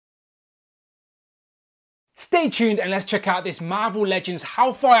Stay tuned and let's check out this Marvel Legends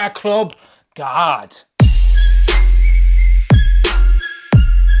Hellfire Club Guard.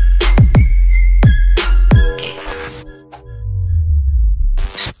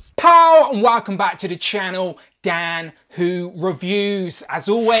 Pow and welcome back to the channel, Dan Who Reviews. As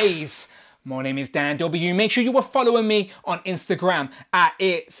always, my name is Dan W. Make sure you are following me on Instagram at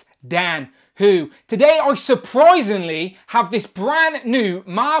It's Dan Who. Today I surprisingly have this brand new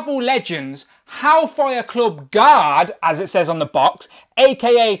Marvel Legends Hellfire Club Guard, as it says on the box,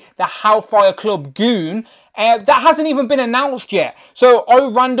 aka the Hellfire Club Goon, that hasn't even been announced yet. So I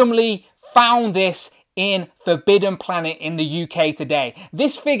randomly found this in Forbidden Planet in the UK today.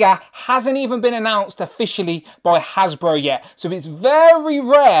 This figure hasn't even been announced officially by Hasbro yet. So it's very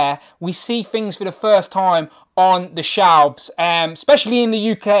rare we see things for the first time on the shelves, especially in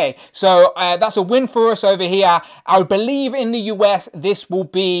the UK. So that's a win for us over here. I believe in the US this will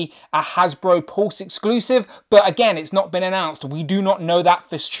be a Hasbro Pulse exclusive, but again, it's not been announced. We do not know that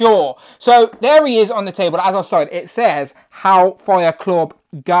for sure. So there he is on the table. As I said, it says Hellfire Club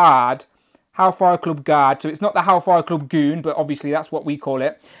Guard. Hellfire Club Guard. So it's not the Hellfire Club Goon, but obviously that's what we call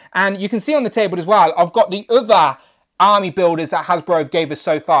it. And you can see on the table as well, I've got the other army builders that Hasbro gave us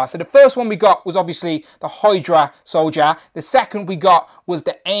so far. So the first one we got was obviously the Hydra soldier. The second we got was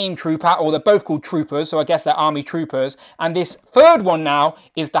the AIM trooper, or they're both called troopers, so I guess they're army troopers. And this third one now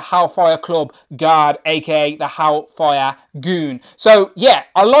is the Hellfire Club Guard, aka the Hellfire Goon. So yeah,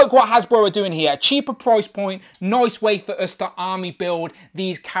 I like what Hasbro are doing here. A cheaper price point, nice way for us to army build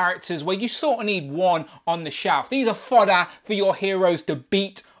these characters where you sort of need one on the shelf. These are fodder for your heroes to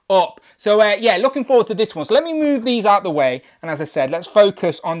beat up. So yeah, looking forward to this one. So let me move these out the way, and as I said, let's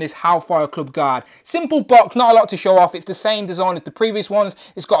focus on this Hellfire Club Guard. Simple box, not a lot to show off. It's the same design as the previous ones.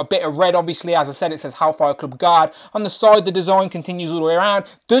 It's got a bit of red, obviously. As I said, it says Hellfire Club Guard. On the side, the design continues all the way around.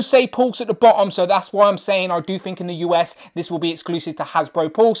 Does say Pulse at the bottom, so that's why I'm saying I do think in the US this will be exclusive to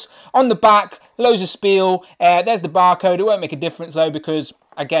Hasbro Pulse. On the back, loads of spiel. There's the barcode. It won't make a difference though, because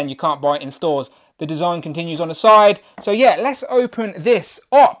again, you can't buy it in stores. The design continues on the side. So yeah, let's open this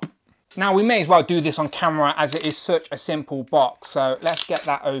up. Now we may as well do this on camera as it is such a simple box. So let's get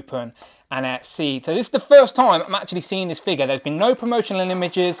that open and see. So this is the first time I'm actually seeing this figure. There's been no promotional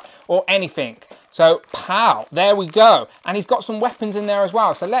images or anything. So pow, there we go. And he's got some weapons in there as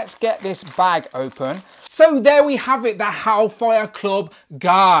well. So let's get this bag open. So there we have it, the Hellfire Club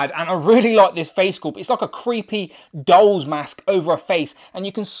Guard. And I really like this face sculpt. It's like a creepy doll's mask over a face. And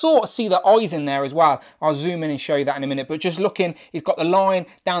you can sort of see the eyes in there as well. I'll zoom in and show you that in a minute. But just looking, he's got the line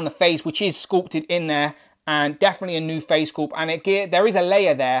down the face, which is sculpted in there. And definitely a new face sculpt. And there is a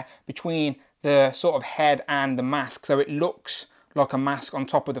layer there between the sort of head and the mask. So it looks like a mask on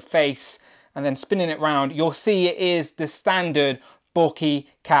top of the face. And then spinning it round, you'll see it is the standard bulky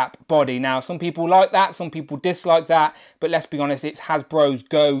cap body. Now, some people like that, some people dislike that, but let's be honest, it's Hasbro's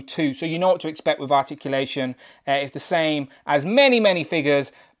go-to. So you know what to expect with articulation. It's the same as many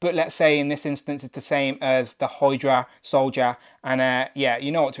figures, but let's say in this instance, it's the same as the Hydra soldier. And yeah,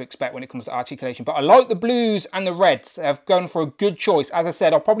 you know what to expect when it comes to articulation. But I like the blues and the reds. I've gone for a good choice. As I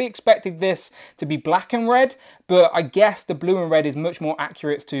said, I probably expected this to be black and red, but I guess the blue and red is much more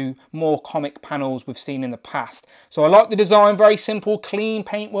accurate to more comic panels we've seen in the past. So I like the design, very simple, clean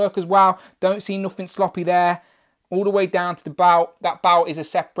paintwork as well. Don't see nothing sloppy there. All the way down to the belt. That belt is a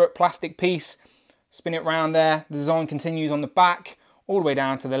separate plastic piece. Spin it around there. The design continues on the back, all the way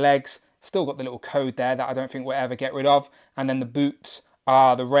down to the legs. Still got the little code there that I don't think we'll ever get rid of. And then the boots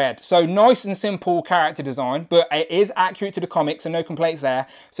are the red. So nice and simple character design, but it is accurate to the comics, so no complaints there.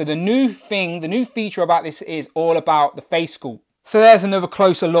 So the new thing, the new feature about this is all about the face sculpt. So there's another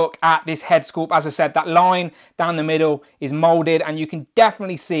closer look at this head sculpt. As I said, that line down the middle is molded, and you can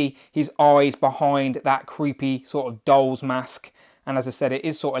definitely see his eyes behind that creepy sort of doll's mask. And as I said, it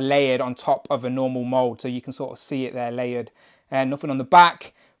is sort of layered on top of a normal mold, so you can sort of see it there layered. Nothing on the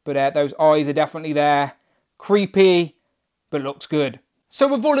back, but those eyes are definitely there. Creepy, but looks good. So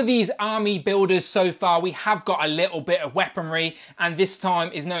with all of these army builders so far, we have got a little bit of weaponry, and this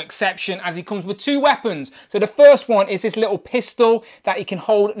time is no exception as he comes with two weapons. So the first one is this little pistol that he can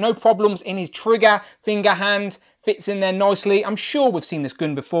hold no problems in his trigger finger hand. Fits in there nicely. I'm sure we've seen this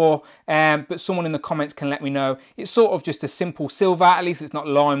gun before, but someone in the comments can let me know. It's sort of just a simple silver, at least it's not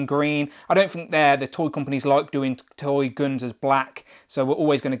lime green. I don't think the toy companies like doing toy guns as black, so we're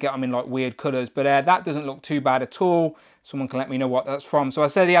always going to get them in like weird colours, but that doesn't look too bad at all. Someone can let me know what that's from. So I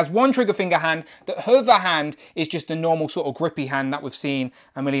said he has one trigger finger hand. The other hand is just a normal sort of grippy hand that we've seen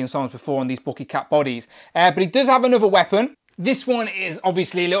a million times before on these bulky cap bodies. But he does have another weapon. This one is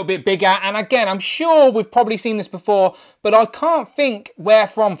obviously a little bit bigger, and again, I'm sure we've probably seen this before, but I can't think where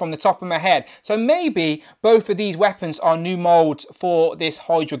from the top of my head. So maybe both of these weapons are new molds for this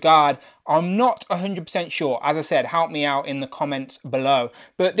Hydra Guard. I'm not 100% sure. As I said, help me out in the comments below.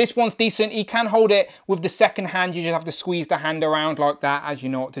 But this one's decent. You can hold it with the second hand. You just have to squeeze the hand around like that, as you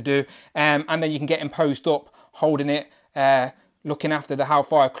know what to do. And then you can get him posed up, holding it, looking after the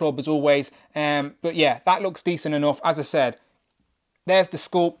Hellfire Club as always. But yeah, that looks decent enough. As I said, there's the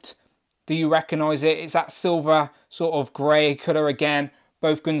sculpt. Do you recognise it? It's that silver sort of grey colour again.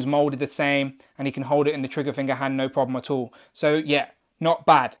 Both guns moulded the same, and he can hold it in the trigger finger hand, no problem at all. So yeah, not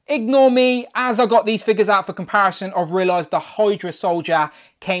bad. Ignore me, as I got these figures out for comparison, I've realised the Hydra Soldier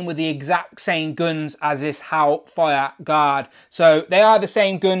came with the exact same guns as this Hellfire Guard. So they are the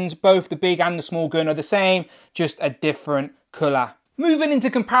same guns, both the big and the small gun are the same, just a different colour. Moving into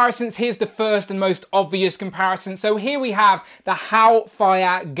comparisons, here's the first and most obvious comparison. So here we have the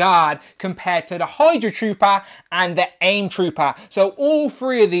Hellfire Guard compared to the Hydra Trooper and the AIM Trooper. So all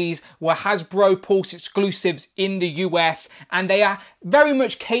three of these were Hasbro Pulse exclusives in the US, and they are very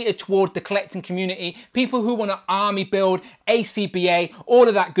much catered towards the collecting community, people who want to army build, ACBA, all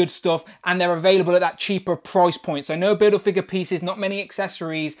of that good stuff, and they're available at that cheaper price point. So no Build-A-Figure pieces, not many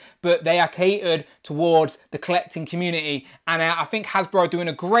accessories, but they are catered towards the collecting community, and I think Hasbro are doing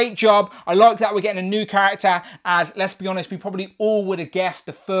a great job. I like that we're getting a new character, as let's be honest, we probably all would have guessed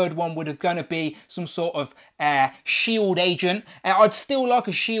the third one would have going to be some sort of shield agent. I'd still like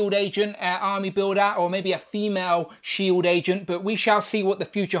a shield agent army builder, or maybe a female shield agent, but we shall see what the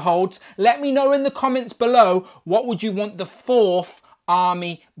future holds. Let me know in the comments below, what would you want the fourth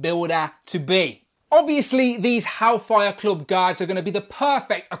army builder to be? Obviously, these Hellfire Club Guards are going to be the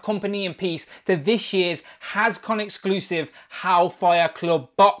perfect accompanying piece to this year's HasCon exclusive Hellfire Club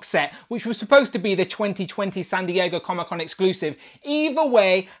box set, which was supposed to be the 2020 San Diego Comic-Con exclusive. Either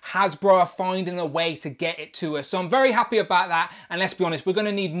way, Hasbro are finding a way to get it to us. So I'm very happy about that. And let's be honest, we're going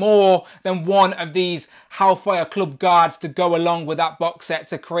to need more than one of these Hellfire Club Guards to go along with that box set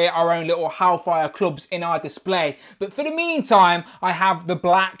to create our own little Hellfire Clubs in our display. But for the meantime, I have the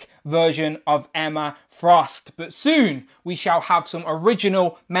black version of Emma Frost, but soon we shall have some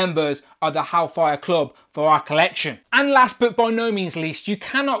original members of the Hellfire Club for our collection. And last but by no means least, you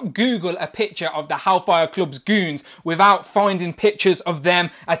cannot Google a picture of the Hellfire Club's goons without finding pictures of them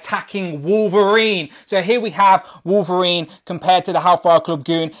attacking Wolverine. So here we have Wolverine compared to the Hellfire Club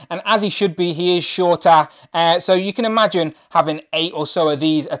goon, and as he should be, he is shorter. So you can imagine having 8 or so of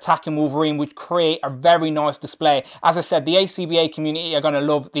these attacking Wolverine would create a very nice display. As I said, the ACBA community are going to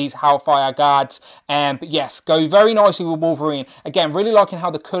love these Hellfire Guards. But yes, go very nicely with Wolverine. Again, really liking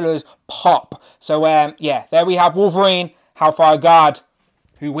how the colours pop. So yeah, there we have Wolverine, Hellfire Guard.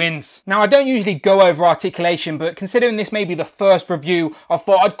 Who wins? Now, I don't usually go over articulation, but considering this may be the first review, I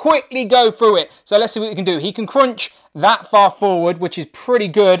thought I'd quickly go through it. So let's see what we can do. He can crunch that far forward, which is pretty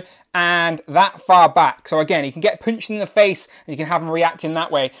good, and that far back. So again, he can get punched in the face, and you can have him reacting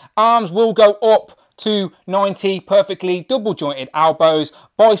that way. Arms will go up to 90 perfectly, double jointed elbows,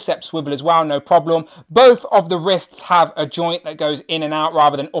 bicep swivel as well, no problem. Both of the wrists have a joint that goes in and out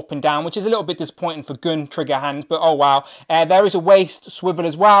rather than up and down, which is a little bit disappointing for gun trigger hands, but oh wow. There is a waist swivel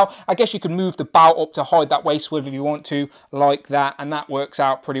as well. I guess you could move the belt up to hide that waist swivel if you want to, like that, and that works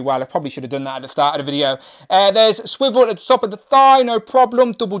out pretty well. I probably should have done that at the start of the video. There's swivel at the top of the thigh, no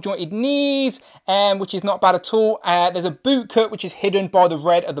problem. Double jointed knees, which is not bad at all. There's a boot cut, which is hidden by the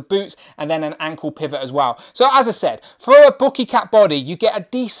red of the boots, and then an ankle pivot as well. So as I said, for a bookie cat body, you get a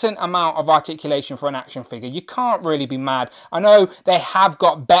decent amount of articulation for an action figure. You can't really be mad. I know they have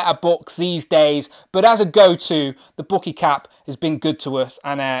got better books these days, but as a go-to, the bookie cap has been good to us,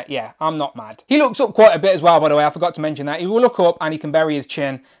 and yeah, I'm not mad. He looks up quite a bit as well, by the way. I forgot to mention that. He will look up and he can bury his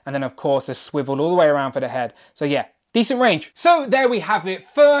chin, and then of course there's swivel all the way around for the head. So yeah, decent range. So there we have it.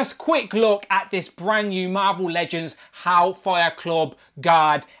 First quick look at this brand new Marvel Legends Hellfire Club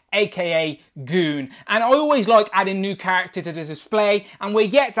Guard, aka Goon. And I always like adding new characters to the display, and we're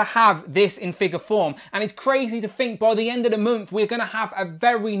yet to have this in figure form. And it's crazy to think by the end of the month we're going to have a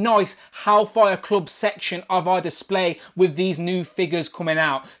very nice Hellfire Club section of our display with these new figures coming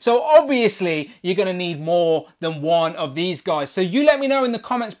out. So obviously you're going to need more than one of these guys. So you let me know in the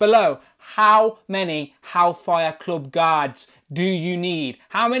comments below, how many Hellfire Club Guards do you need?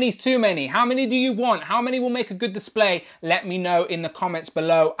 How many is too many? How many do you want? How many will make a good display? Let me know in the comments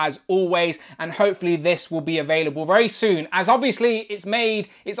below as always, and hopefully this will be available very soon, as obviously it's made,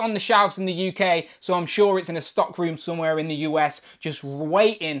 it's on the shelves in the UK, so I'm sure it's in a stock room somewhere in the US just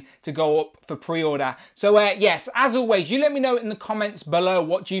waiting to go up for pre-order. So yes, as always, you let me know in the comments below,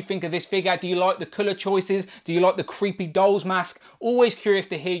 what do you think of this figure? Do you like the color choices? Do you like the creepy dolls mask? Always curious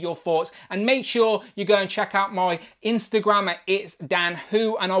to hear your thoughts, and make sure you go and check out my Instagram at It's Dan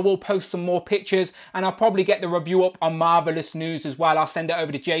Who, and I will post some more pictures, and I'll probably get the review up on Marvelous News as well. I'll send it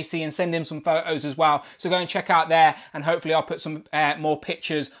over to JC and send him some photos as well, so go and check out there, and hopefully I'll put some more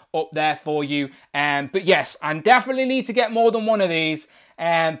pictures up there for you. But yes, I definitely need to get more than one of these,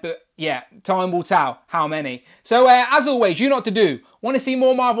 but yeah, time will tell how many. So as always, you know what to do. Want to see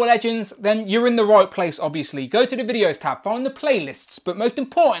more Marvel Legends? Then you're in the right place, obviously. Go to the videos tab, find the playlists, but most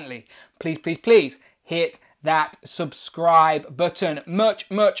importantly, please, please, please hit that subscribe button. Much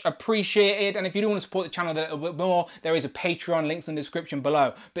appreciated. And if you do want to support the channel a little bit more, there is a Patreon, links in the description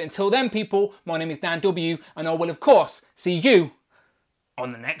below. But until then, people, my name is Dan W, and I will of course see you on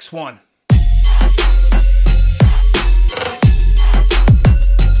the next one.